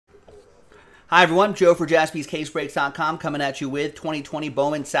Hi everyone, Joe for JaspysCaseBreaks.com coming at you with 2020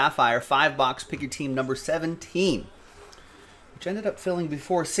 Bowman Sapphire 5-box pick your team number 17, which ended up filling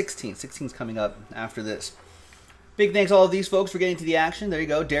before 16. 16's coming up after this. Big thanks to all of these folks for getting to the action. There you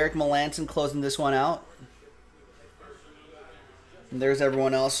go, Derek Melanson closing this one out. And there's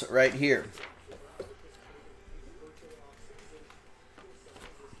everyone else right here.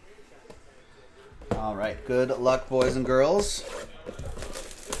 All right, good luck, boys and girls.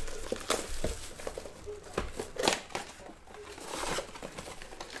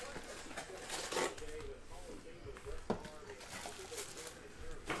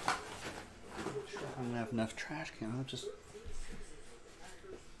 I don't have enough trash can. I'm just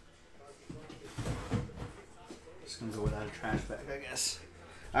gonna go without a trash bag, I guess.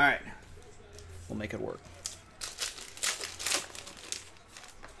 All right, we'll make it work.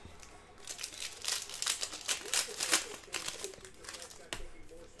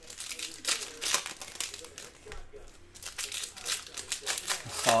 I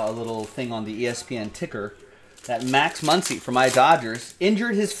saw a little thing on the ESPN ticker that Max Muncy for my Dodgers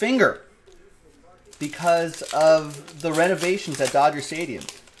injured his finger because of the renovations at Dodger Stadium.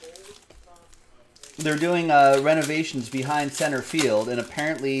 They're doing renovations behind center field, and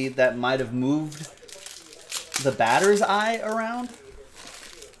apparently that might have moved the batter's eye around.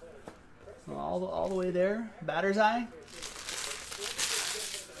 All the way there, batter's eye.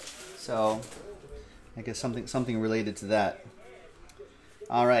 So, I guess something related to that.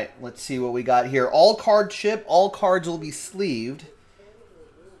 All right, let's see what we got here. All card chip, all cards will be sleeved.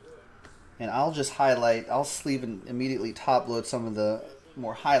 And I'll just highlight, I'll sleeve and immediately top load some of the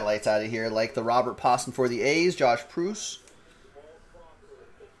more highlights out of here, like the Robert Poston for the A's, Josh Pruce.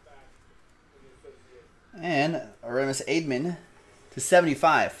 And Aramis Aidman to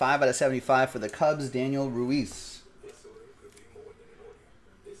 75. 5 out of 75 for the Cubs, Daniel Ruiz.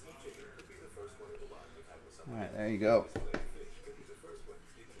 All right, there you go.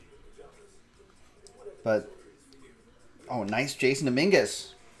 But, oh, nice Jason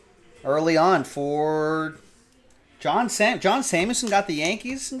Dominguez. Early on for John Samson got the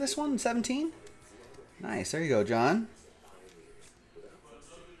Yankees in this one, 17. Nice, there you go, John.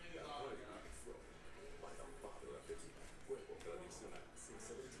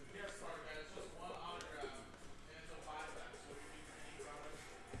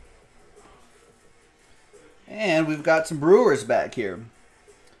 And we've got some Brewers back here.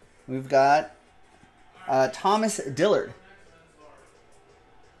 We've got Thomas Dillard.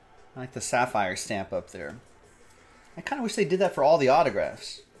 I like the Sapphire stamp up there. I kind of wish they did that for all the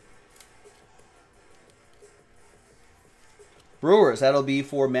autographs. Brewers, that'll be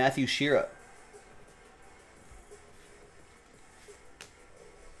for Matthew Shearer.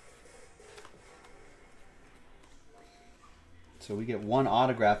 So we get one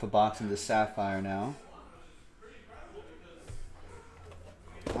autograph a box in the Sapphire now.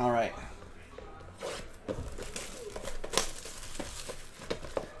 All right.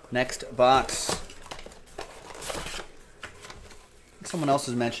 Next box. Someone else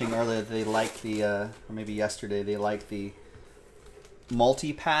was mentioning earlier that they liked the, or maybe yesterday, they liked the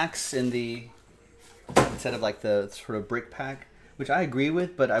multi-packs in the, instead of like the sort of brick pack, which I agree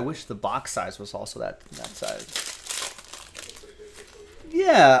with, but I wish the box size was also that size.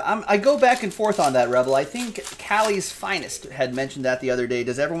 Yeah, I go back and forth on that, Rebel. I think Callie's Finest had mentioned that the other day.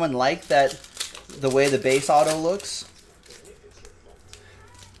 Does everyone like that, the way the base auto looks?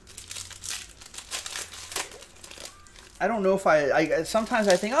 I don't know if I sometimes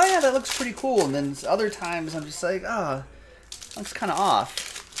I think, oh yeah, that looks pretty cool, and then other times I'm just like, oh, that looks kind of off.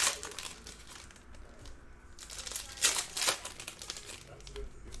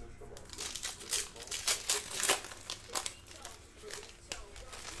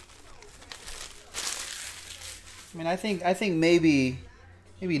 I mean, I think maybe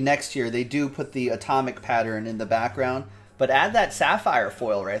next year they do put the atomic pattern in the background, but add that sapphire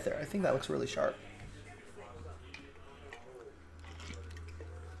foil right there. I think that looks really sharp.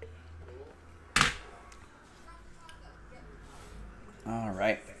 All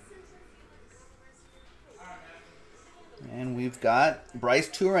right. And we've got Bryce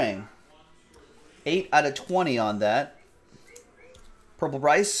Turang. 8 out of 20 on that. Purple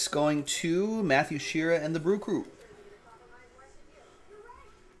Bryce going to Matthew Shearer and the Brew Crew.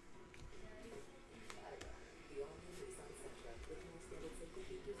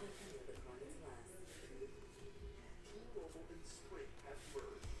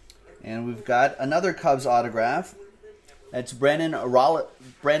 And we've got another Cubs autograph. That's Brennan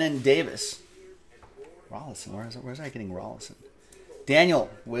Davis. Rollison. Where's I getting Rollison? Daniel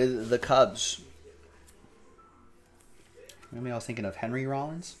with the Cubs. Maybe I was thinking of Henry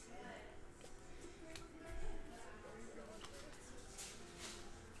Rollins.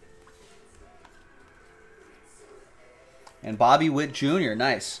 And Bobby Witt Jr.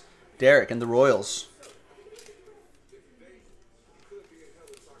 Nice. Derek and the Royals.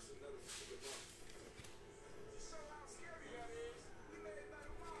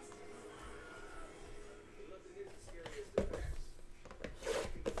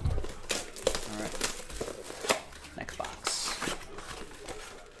 All right. Next box.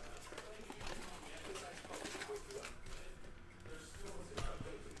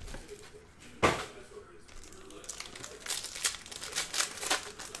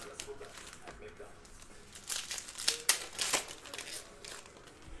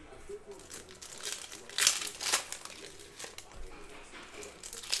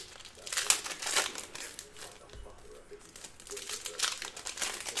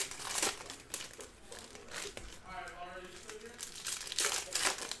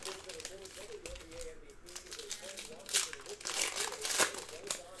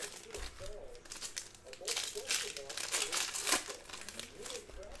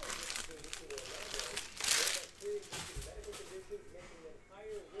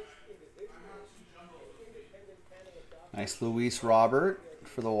 Nice Luis Robert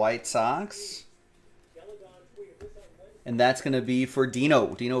for the White Sox. And that's going to be for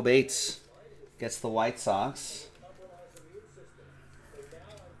Dino. Dino Bates gets the White Sox.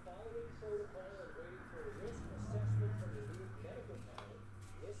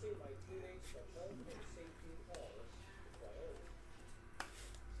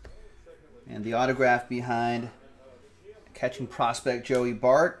 And the autograph behind catching prospect Joey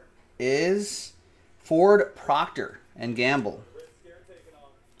Bart is Ford Proctor and Gamble.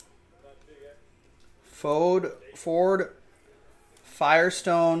 Ford,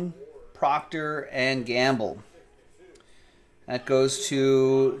 Firestone, Proctor, and Gamble. That goes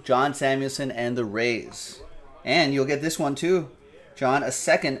to John Samuelson and the Rays. And you'll get this one too, John, a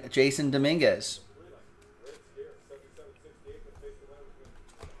second Jason Dominguez.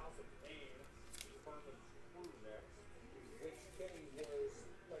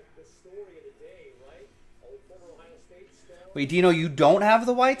 Wait, Dino, you don't have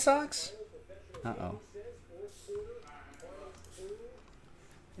the White Sox? Uh-oh.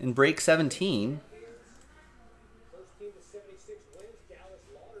 In break 17.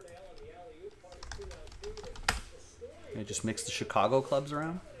 I just mix the Chicago clubs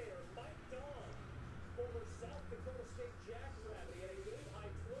around.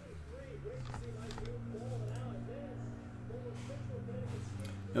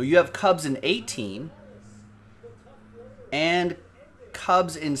 No, you have Cubs in 18. And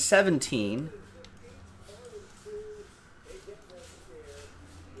Cubs in 17.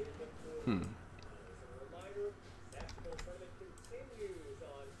 And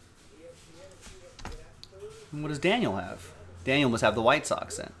what does Daniel have? Daniel must have the White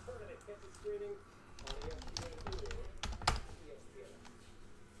Sox then.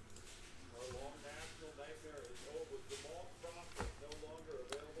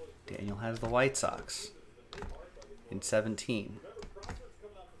 Daniel has the White Sox in 17.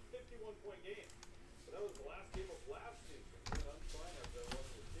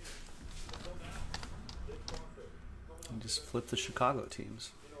 And just flip the Chicago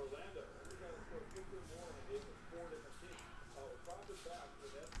teams.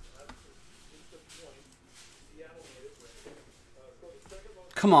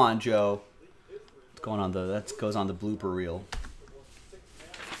 Come on, Joe. What's going on? That goes on the blooper reel.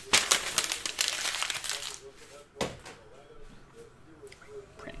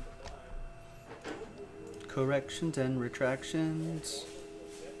 Corrections and retractions.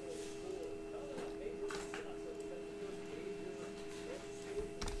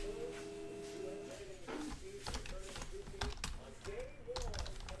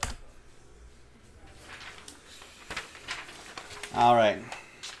 All right.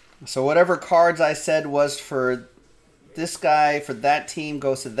 So whatever cards I said was for this guy, for that team,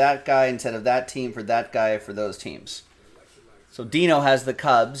 goes to that guy instead of that team for that guy for those teams. So Dino has the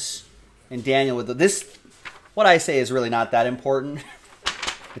Cubs and Daniel with this. What I say is really not that important.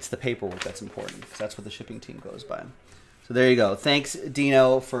 It's the paperwork that's important because that's what the shipping team goes by. So there you go. Thanks,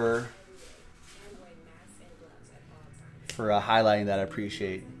 Dino, for highlighting that. I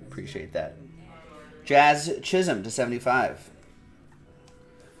appreciate that. Jazz Chisholm to 75.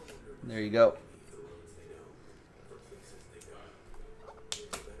 There you go.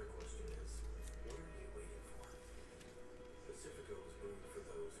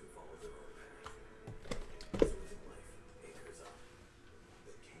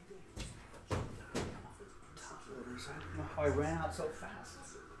 I ran out so fast.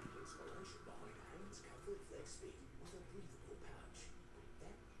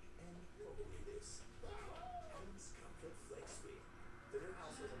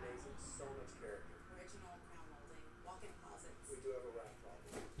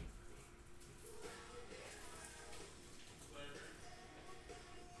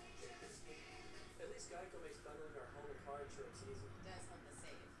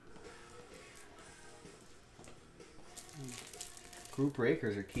 Group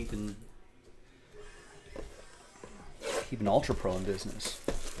breakers are keeping Ultra Pro in business.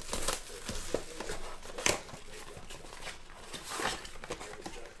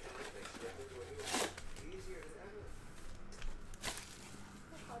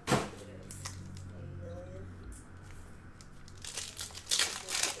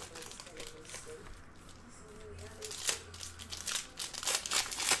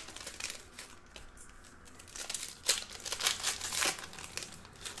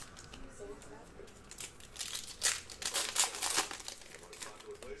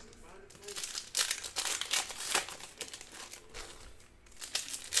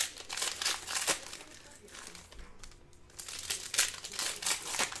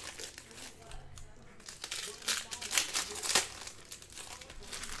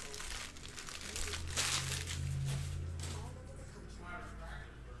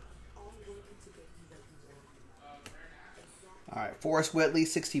 All right, Forrest Whitley,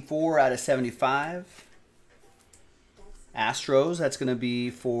 64 out of 75. Astros, that's going to be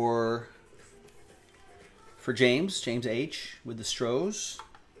for James H. with the Stros.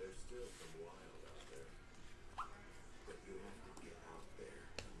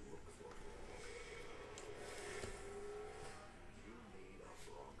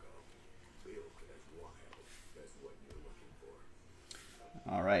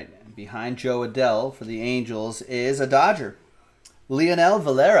 All right, behind Joe Adell for the Angels is a Dodger. Leonel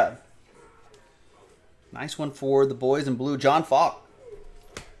Valera. Nice one for the boys in blue. John Falk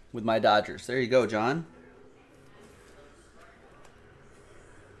with my Dodgers. There you go, John.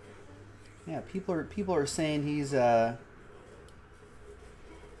 Yeah, people are saying he's supposed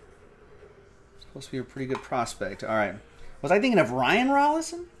to be a pretty good prospect. All right. Was I thinking of Ryan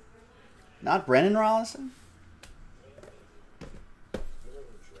Rollison? Not Brennan Rollison?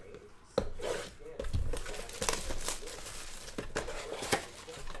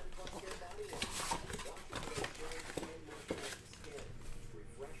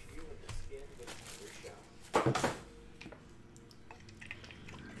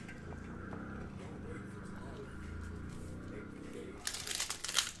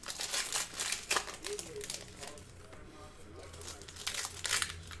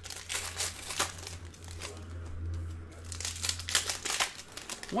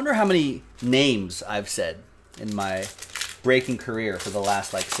 I wonder how many names I've said in my breaking career for the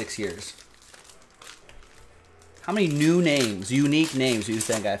last like 6 years. How many new names, unique names do you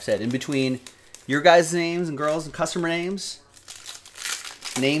think I've said in between your guys' names and girls and customer names?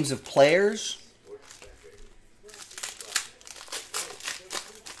 Names of players?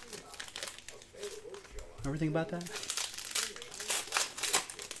 Ever think about that?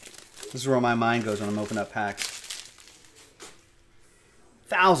 This is where my mind goes when I'm opening up packs.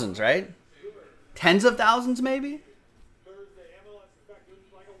 Thousands, right? Tens of thousands, maybe?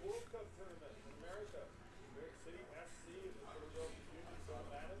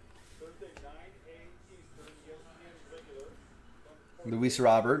 Luis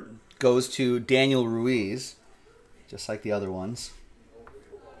Robert goes to Daniel Ruiz, just like the other ones.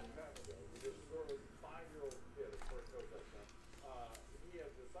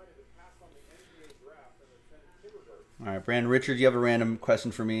 All right, Brandon Richard, you have a random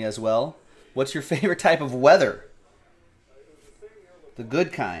question for me as well. What's your favorite type of weather? The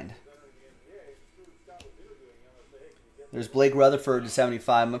good kind. There's Blake Rutherford to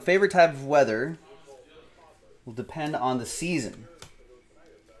 75. My favorite type of weather will depend on the season.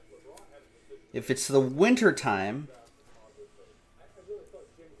 If it's the winter time,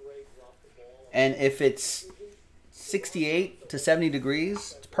 and if it's 68 to 70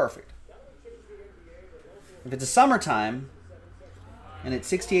 degrees, it's perfect. If it's a summertime and it's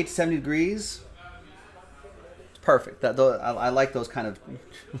 68 to 70 degrees, it's perfect. I like those kind of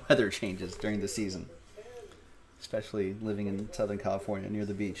weather changes during the season, especially living in Southern California near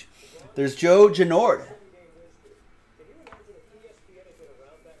the beach. There's Joe Genord.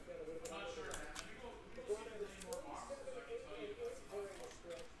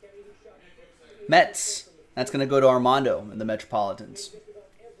 Mets. That's going to go to Armando in the Metropolitans.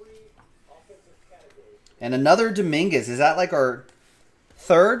 And another Dominguez. Is that like our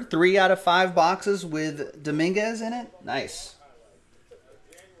third 3 out of 5 boxes with Dominguez in it? Nice.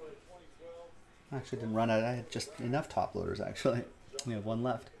 I actually didn't run out. I had just enough top loaders, actually. We have one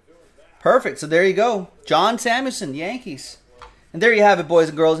left. Perfect. So there you go. John Samuelson, Yankees. And there you have it, boys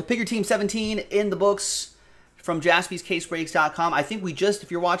and girls. Pick your team 17 in the books from JaspysCaseBreaks.com. I think we just,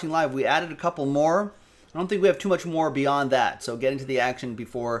 if you're watching live, we added a couple more. I don't think we have too much more beyond that. So get into the action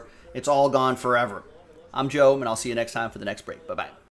before it's all gone forever. I'm Joe, and I'll see you next time for the next break. Bye-bye.